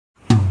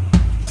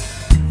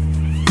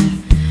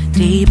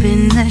Deep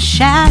in the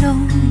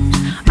shadows,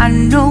 I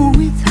know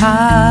it's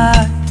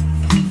hard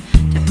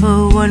to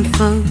put one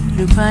foot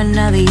in front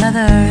of the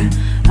other.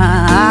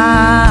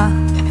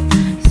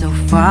 So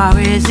far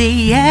as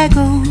the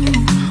echo,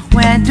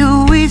 where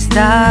do we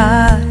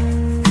start?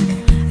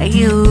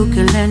 You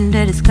can learn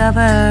to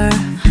discover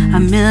a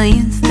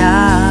million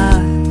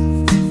stars.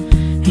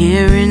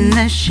 Here in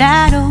the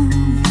shadows,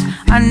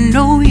 I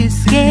know you're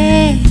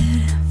scared.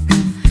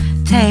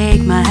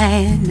 Take my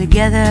hand,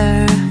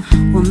 together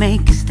we'll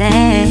make a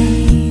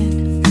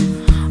stand.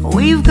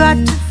 We've got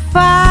to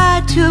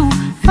fight to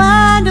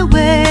find a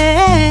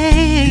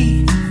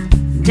way.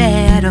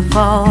 Dare to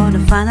fall to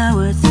find out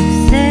what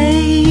to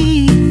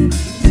say.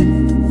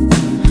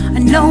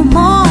 No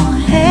more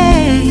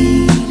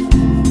hate.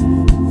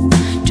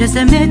 Just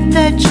admit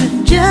that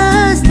you're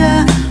just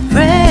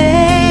afraid.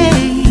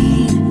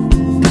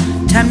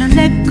 Time to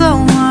let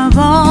go of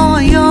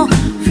all your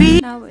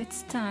fears. Now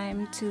it's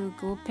time to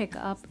go pick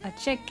up a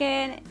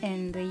chicken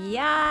in the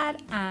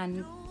yard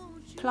and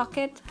pluck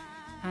it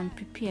and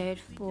prepare it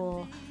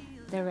for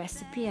the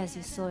recipe as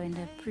you saw in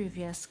the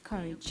previous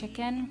curry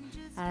chicken.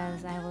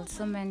 As I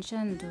also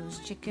mentioned, those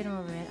chicken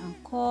were red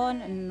and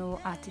corn and no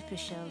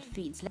artificial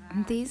feeds.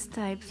 These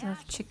types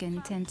of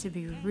chicken tend to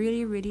be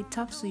really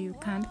tough, so you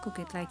can't cook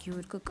it like you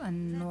would cook a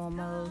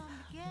normal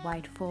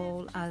white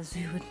fowl, as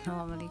we would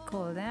normally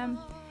call them.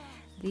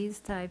 These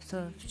types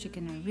of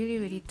chicken are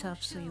really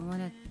tough, so you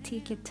want to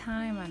take your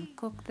time and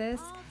cook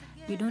this.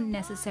 You don't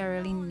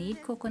necessarily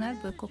need coconut,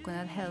 but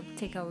coconut helps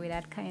take away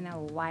that kind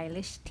of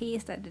wildish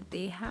taste that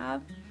they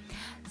have.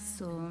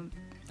 So,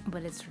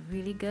 but it's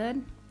really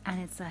good,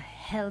 and it's a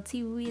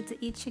healthy way to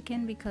eat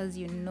chicken because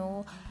you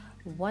know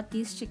what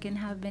these chicken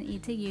have been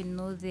eating. You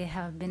know they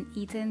have been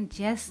eating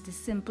just the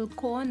simple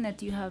corn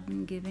that you have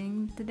been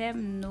giving to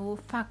them. No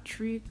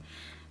factory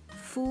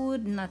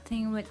food,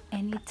 nothing with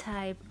any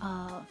type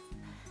of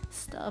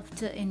stuff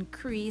to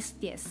increase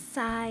their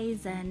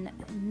size, and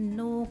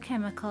no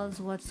chemicals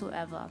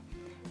whatsoever.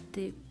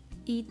 They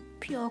eat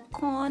pure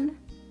corn,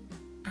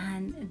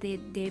 and they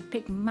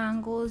pick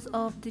mangoes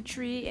off the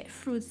tree,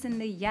 fruits in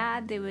the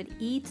yard they would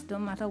eat, no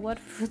matter what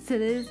fruit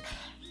it is.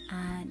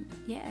 And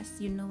yes,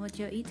 you know what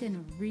you're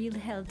eating, real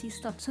healthy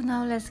stuff. So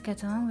now let's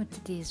get on with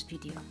today's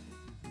video.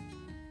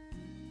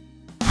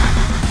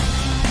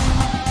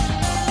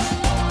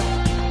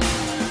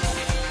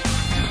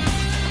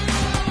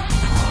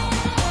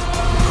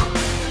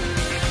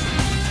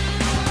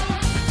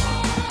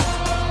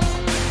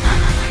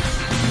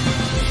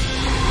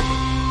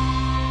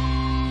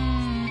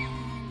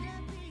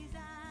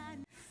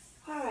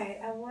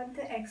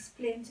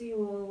 Explain to you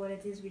all what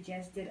it is we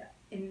just did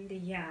in the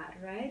yard,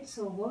 right?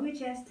 So what we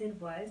just did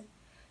was,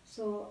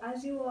 so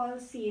as you all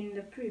see in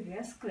the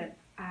previous clip,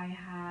 I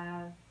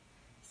have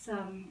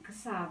some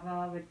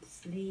cassava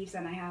with leaves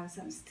and I have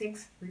some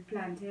sticks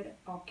replanted.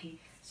 Okay,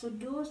 so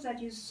those that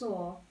you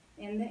saw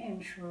in the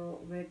intro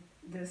with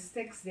the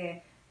sticks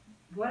there,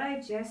 what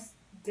I just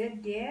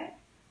did there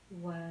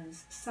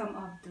was some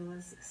of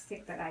those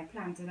sticks that I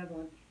planted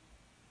about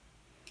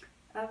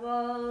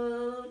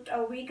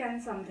a week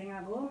and something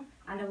ago,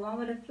 and the one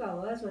with the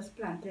flowers was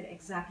planted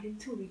exactly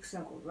 2 weeks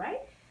ago,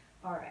 right?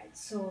 Alright,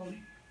 so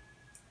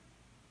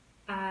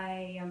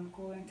I am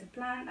going to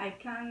plant, I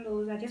plant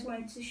those. I just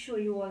wanted to show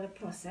you all the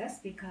process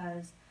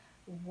because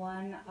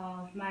one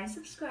of my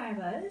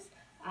subscribers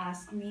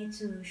asked me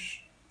to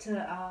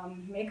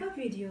make a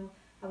video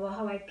about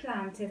how I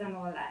planted and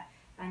all that,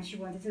 and she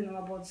wanted to know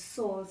about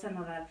salts and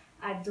all that.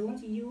 I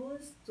don't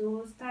use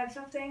those types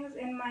of things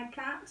in my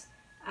plants.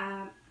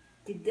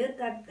 The dirt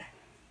that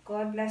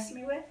God blessed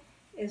me with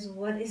is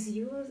what is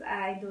used.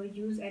 I don't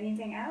use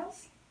anything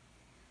else.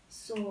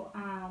 So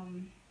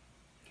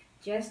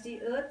just the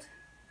earth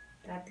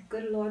that the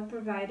good Lord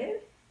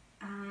provided,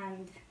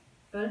 and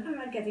well, if I'm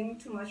not getting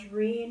too much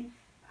rain,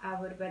 I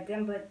would wet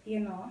them, but you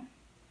know,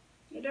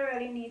 you don't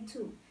really need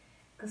to.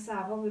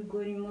 Cassava would go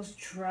in the most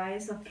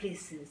driest of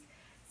places,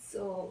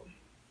 so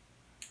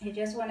you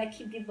just want to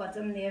keep the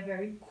bottom there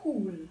very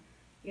cool,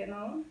 you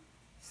know.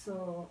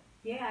 So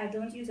yeah, I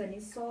don't use any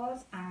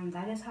salts, and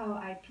that is how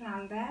I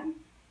plant them.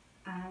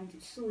 And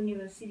soon you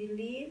will see the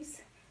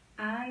leaves,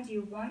 and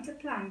you want to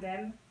plant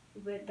them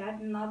with that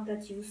knob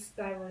that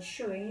I was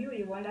showing you.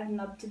 You want that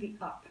knob to be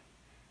up,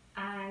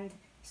 and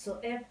so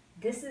if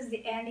this is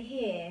the end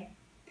here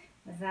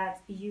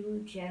that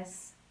you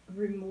just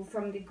remove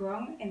from the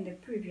ground in the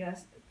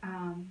previous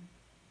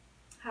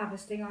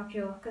harvesting of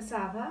your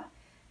cassava,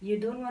 you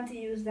don't want to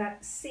use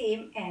that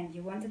same end.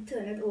 You want to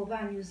turn it over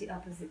and use the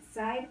opposite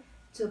side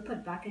to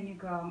put back in your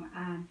ground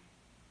and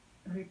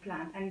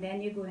replant, and then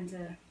you're going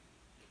to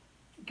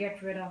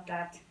get rid of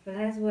that. But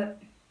that's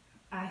what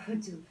I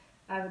would do.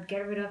 I would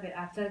get rid of it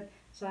after.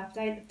 So after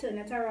I turn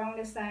it around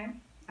this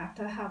time,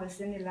 after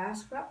harvesting the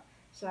last crop,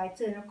 so I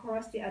turn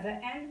across the other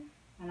end,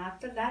 and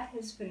after that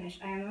is finished,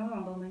 I am no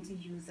longer going to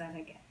use that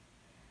again.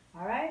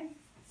 Alright,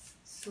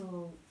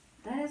 so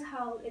that is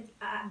how it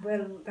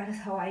that is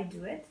how I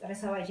do it. That is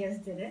how I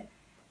just did it,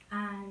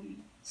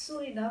 and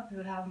soon enough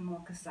we'll have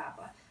more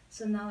cassava.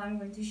 So now I'm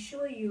going to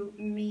show you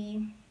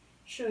me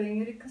showing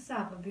you the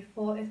cassava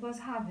before it was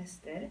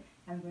harvested.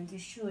 I'm going to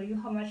show you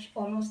how much,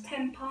 almost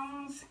 10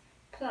 pounds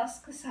plus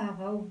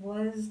cassava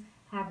was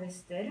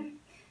harvested.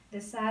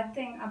 The sad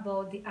thing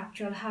about the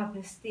actual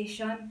harvesting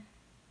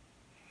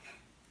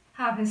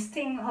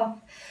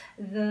of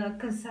the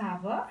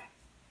cassava,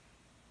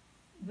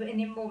 in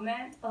the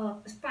moment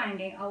of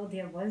finding out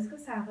there was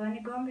cassava on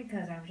the ground,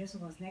 because I just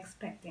wasn't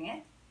expecting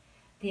it.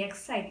 The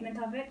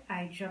excitement of it,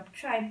 I dropped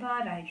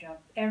tripod, I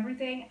dropped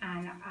everything,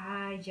 and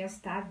I just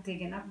started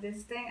digging up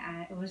this thing,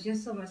 and it was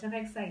just so much of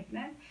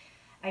excitement.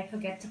 I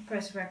forget to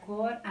press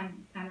record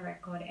and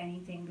record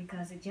anything,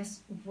 because it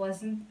just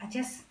wasn't,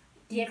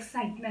 the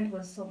excitement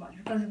was so much,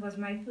 because it was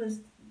my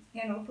first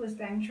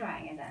time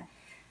trying it,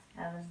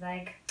 and I was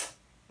like,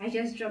 I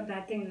just dropped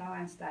that thing now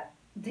and start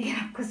digging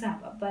up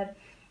cassava. But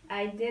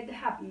I did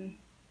happen,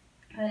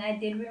 and I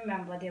did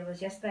remember there was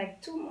just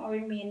like two more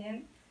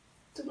remaining,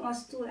 two more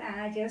stool, and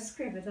I just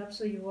scrape it up,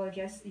 so you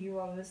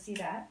all will see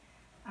that.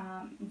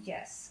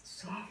 Yes,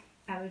 so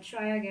I will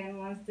try again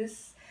once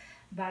this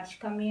batch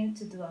come in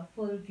to do a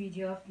full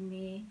video of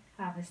me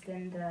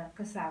harvesting the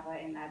cassava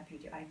in that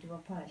video. I do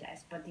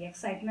apologize, but the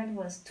excitement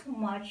was too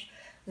much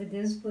with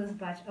this first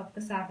batch of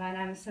cassava, and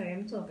I'm sorry,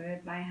 I'm talking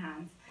with my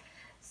hands,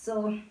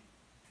 so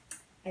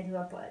I do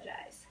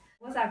apologize.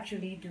 I was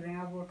actually doing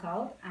a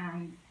workout,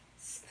 and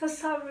for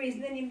some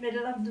reason in the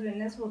middle of doing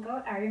this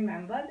workout, I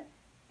remembered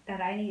that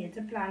I needed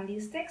to plan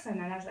these sticks, and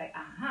then I was like,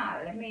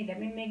 aha, let me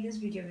make this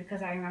video,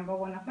 because I remember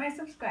one of my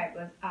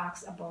subscribers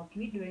asked about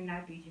me doing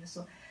that video.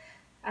 So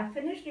I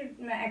finished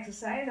my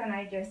exercise, and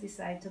I just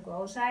decided to go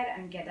outside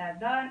and get that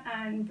done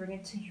and bring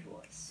it to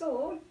you.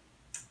 So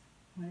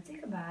I'm going to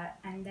take a bath,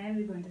 and then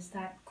we're going to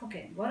start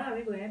cooking. What are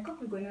we going to cook?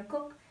 We're going to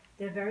cook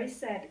the very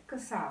said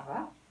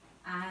cassava,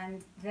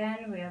 and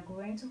then we are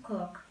going to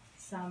cook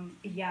some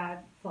yard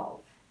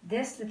fowl.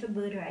 This little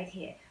bird right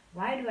here.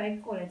 Why do I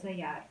call it a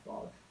yard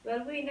fowl?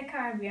 Well, we in the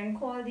Caribbean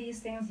call these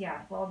things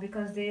yard fowl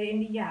because they're in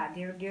the yard.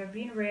 They're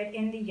being reared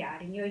in the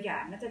yard, in your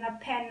yard, not in a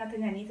pen, not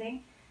in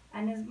anything.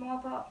 And it's more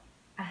of a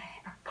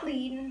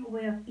clean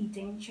way of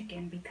eating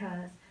chicken,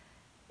 because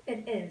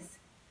it is.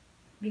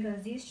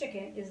 Because this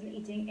chicken isn't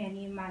eating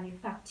any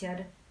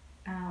manufactured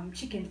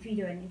chicken feed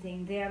or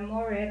anything. They are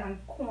more reared on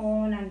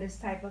corn and this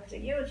type of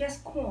thing.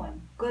 Just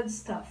corn, good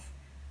stuff,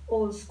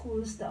 old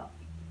school stuff.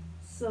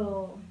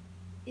 So,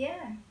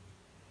 yeah.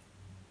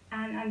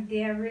 And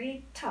they are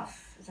really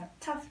tough. It's a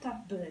tough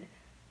bird.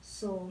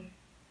 So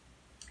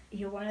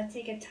you want to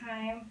take your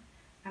time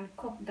and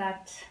cook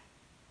that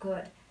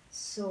good.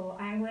 So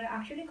I'm going to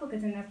actually cook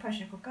it in a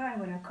pressure cooker. I'm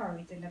going to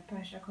curry it in the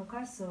pressure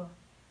cooker, so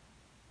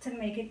to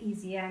make it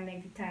easier and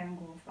make the time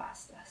go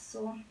faster.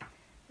 So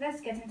let's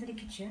get into the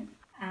kitchen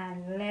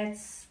and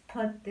let's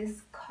put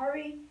this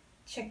curry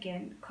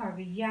chicken,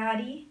 curry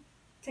yardie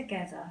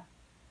together,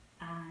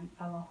 and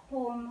our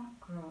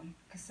homegrown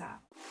cassava.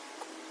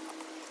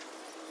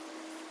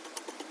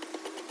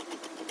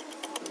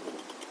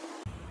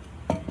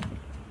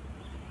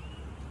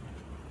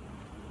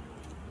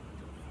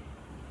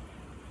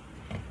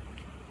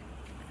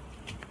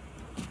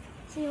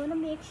 So you want to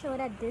make sure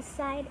that this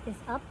side is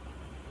up.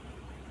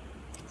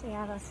 So you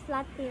have a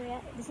flat area.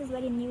 This is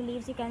where the new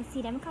leaves, you can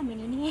see them coming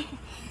in here.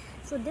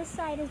 So this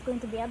side is going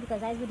to be up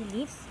because that's where the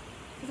leaves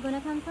is going to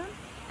come from.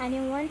 And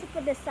you want to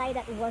put the side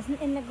that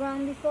wasn't in the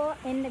ground before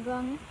in the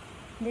ground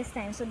this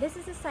time. So this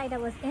is the side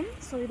that was in,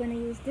 so we're going to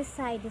use this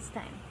side this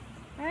time.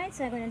 Alright,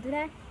 so I'm going to do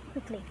that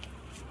quickly.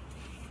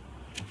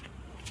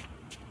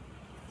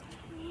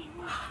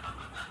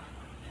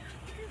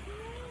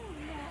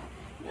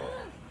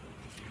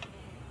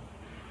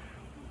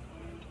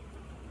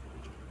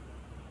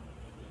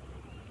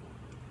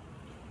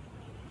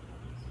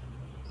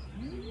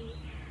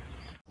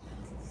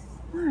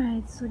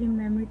 Alright, so the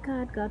memory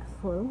card got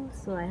full,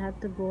 so I had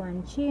to go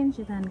and change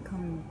it and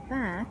come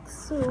back.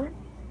 So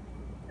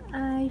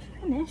I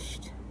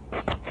finished.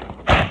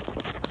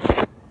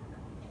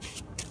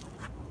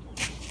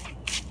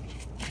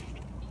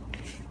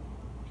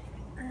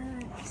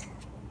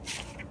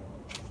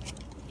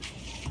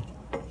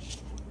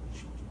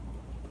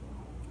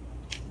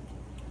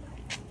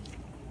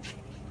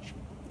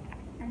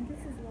 And this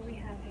is what we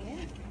have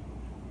here.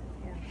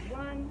 We have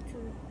 1,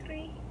 2,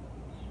 3,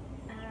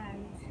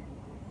 and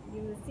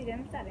you will see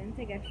them starting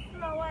to get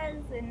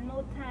flowers in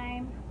no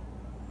time.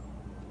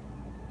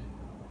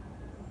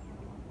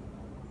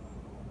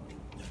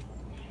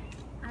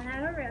 And I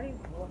don't really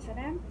water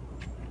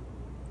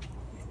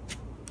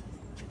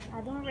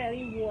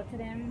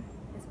them.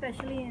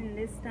 Especially in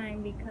this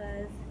time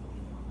because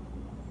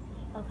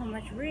of how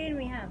much rain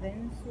we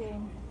having. So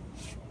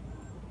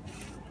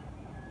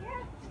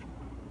yeah,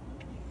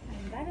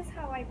 and that is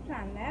how I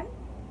plan them.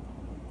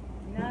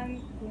 Now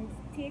I'm going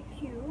to take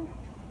you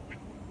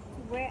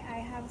to where I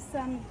have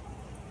some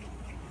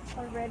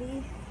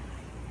already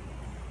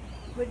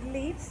with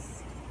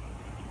leaves.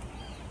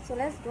 So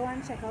let's go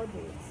and check out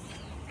these.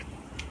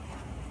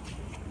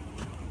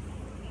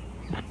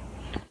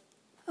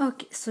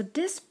 Okay, So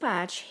this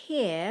patch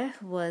here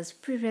was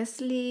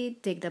previously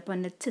digged up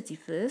on the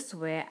 31st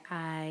where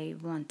I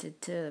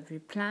wanted to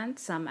replant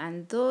some,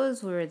 and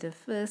those were the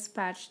first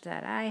patch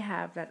that I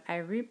have that I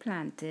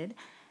replanted,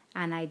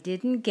 and I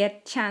didn't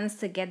get chance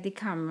to get the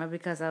camera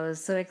because I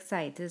was so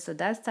excited. So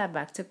that's that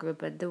back to grow,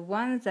 but the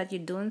ones that you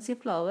don't see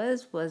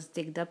flowers was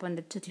digged up on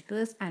the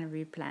 31st and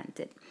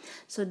replanted.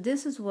 So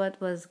this is what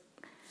was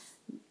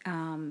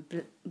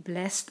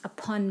blessed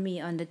upon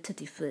me on the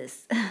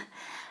 31st.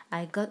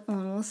 I got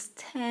almost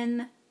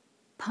 10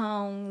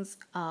 pounds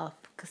of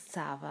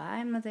cassava.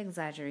 I'm not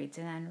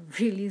exaggerating, and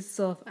really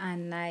soft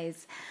and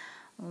nice.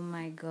 Oh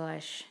my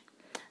gosh.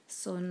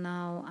 So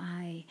now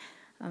I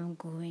am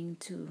going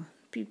to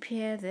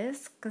prepare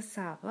this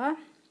cassava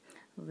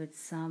with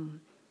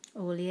some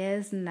Old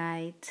Year's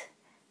Night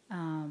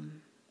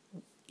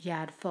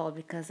yard fowl,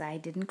 because I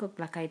didn't cook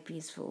black eyed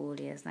peas for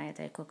Old Year's Night.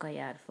 I cook a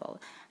yard fowl,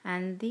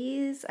 and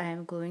these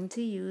I'm going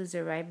to use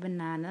the ripe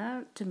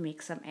banana to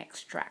make some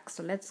extract.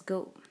 So let's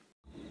go.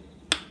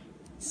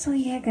 So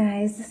yeah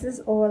guys, this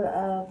is all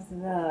of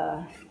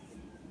the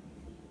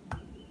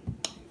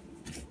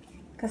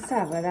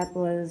cassava that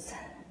was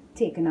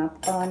taken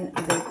up on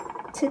the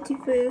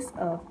 31st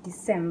of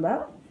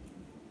December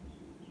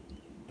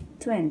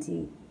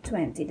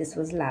 2020. This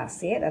was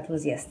last year, that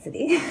was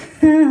yesterday.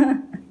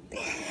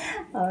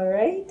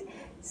 Alright,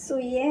 so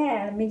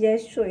yeah, let me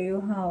just show you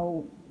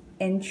how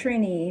in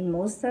Trini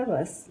most of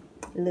us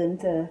learn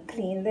to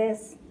clean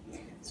this.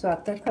 So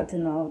after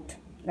cutting out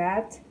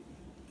that,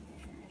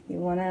 you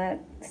want to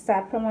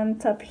start from on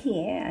top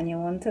here, and you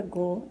want to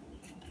go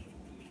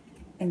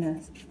in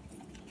a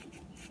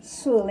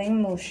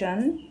swirling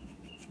motion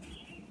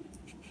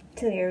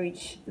till you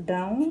reach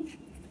down,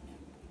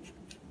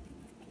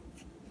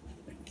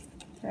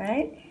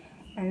 right?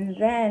 And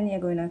then you're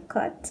going to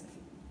cut.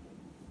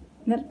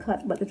 Not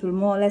cut, but it will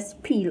more or less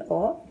peel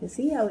off. You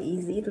see how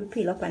easy it will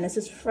peel off, and this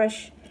is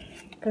fresh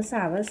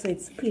cassava, so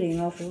it's peeling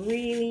off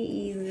really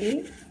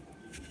easily.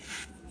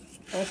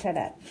 Look at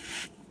that.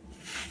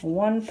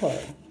 One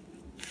pull.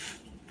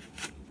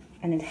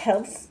 And it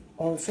helps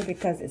also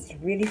because it's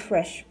really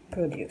fresh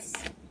produce.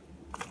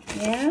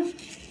 Yeah?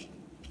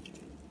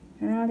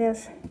 And I'll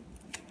just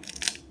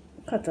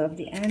cut off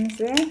the ends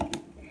there.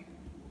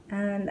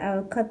 And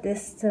I'll cut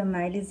this to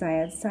my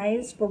desired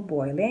size for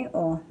boiling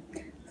or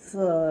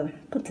for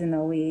putting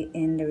away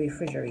in the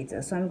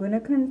refrigerator. So I'm going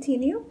to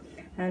continue,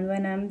 and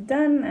when I'm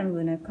done I'm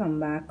going to come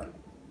back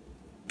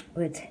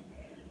with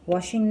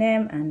washing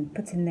them and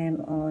putting them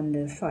on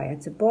the fire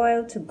to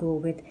boil to go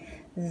with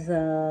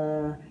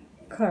the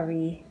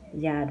curry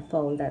yard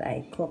fowl that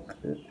I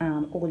cooked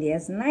Old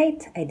Year's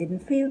Night. I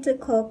didn't feel to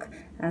cook,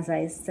 as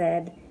I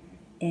said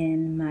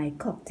in my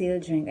cocktail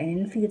drink, I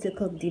didn't feel to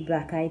cook the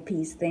black eyed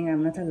peas thing.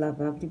 I'm not a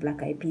lover of the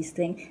black eyed peas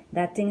thing.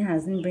 That thing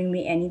hasn't bring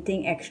me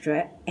anything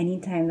extra any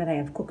time that I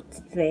have cooked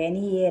it, for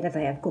any year that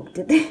I have cooked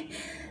it.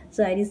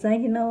 So I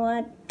decided, you know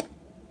what,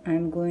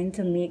 I'm going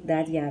to make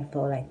that yard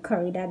fowl. I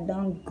curry that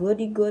down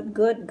goody good,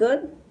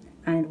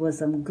 and it was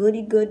some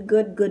goody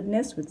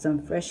goodness with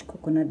some fresh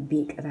coconut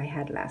bake that I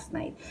had last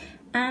night.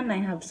 And I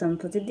have some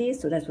for today,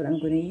 so that's what I'm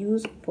going to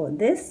use for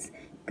this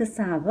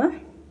cassava.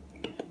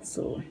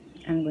 So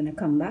I'm going to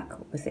come back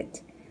with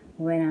it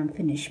when I'm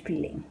finished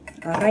peeling.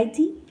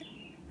 Alrighty,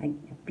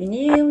 Happy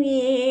New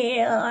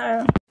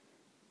Year!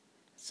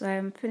 So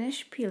I'm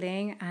finished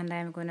peeling, and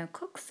I'm going to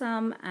cook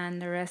some,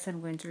 and the rest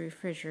I'm going to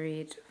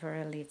refrigerate for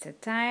a later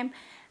time.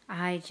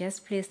 I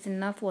just placed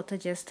enough water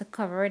just to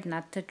cover it,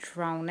 not to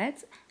drown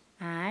it.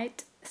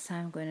 Alright, so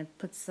I'm going to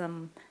put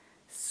some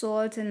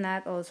salt in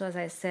that. Also, as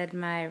I said,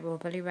 my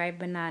overly ripe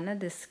banana,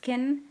 the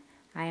skin,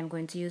 I am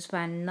going to use for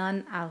a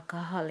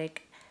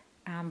non-alcoholic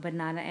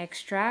banana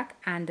extract,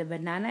 and the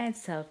banana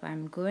itself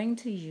I'm going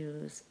to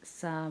use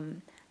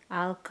some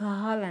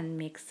alcohol and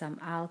make some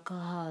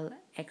alcohol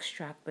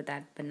extract with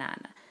that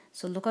banana.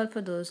 So look out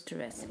for those two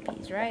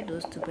recipes, right?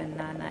 Those two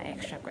banana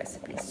extract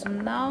recipes. So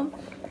now,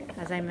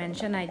 as I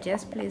mentioned, I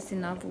just placed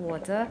enough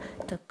water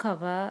to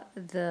cover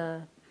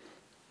the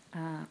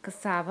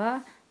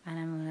cassava, and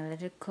I'm gonna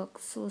let it cook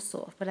so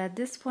soft. But at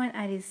this point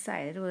I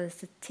decided was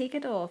to take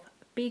it off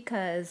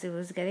because it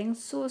was getting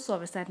so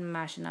soft, it started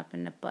mashing up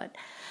in the pot.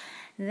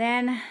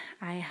 Then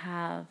I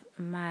have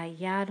my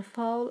yard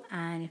fowl,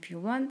 and if you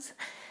want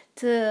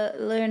to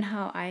learn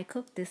how I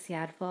cook this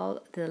yard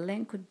fowl, the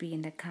link would be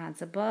in the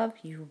cards above.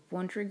 You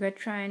won't regret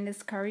trying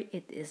this curry.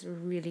 It is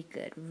really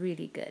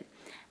good.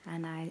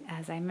 And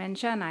as I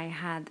mentioned, I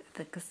had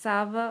the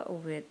cassava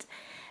with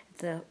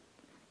the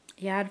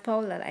yard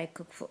fowl that I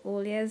cooked for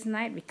Old Year's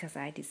Night, because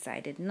I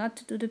decided not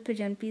to do the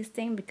pigeon peas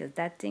thing because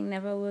that thing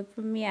never worked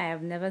for me. I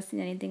have never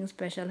seen anything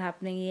special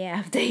happening year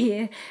after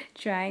year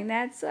trying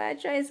that, so I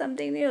tried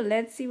something new.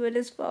 Let's see what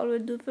this fowl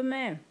would do for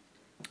me.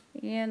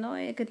 You know,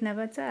 you could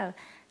never tell.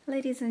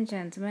 Ladies and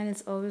gentlemen,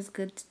 it's always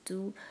good to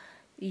do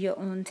your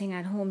own thing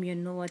at home. You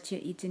know what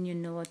you're eating, you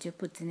know what you're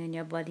putting in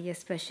your body,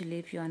 especially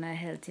if you're on a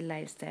healthy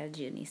lifestyle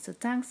journey. So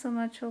thanks so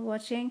much for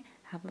watching.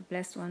 Have a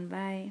blessed one.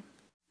 Bye.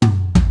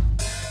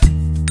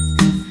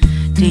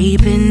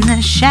 Deep in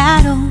the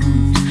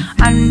shadows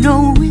I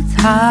know it's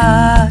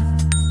hard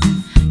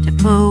to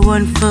put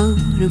one foot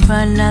in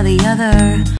front of the other.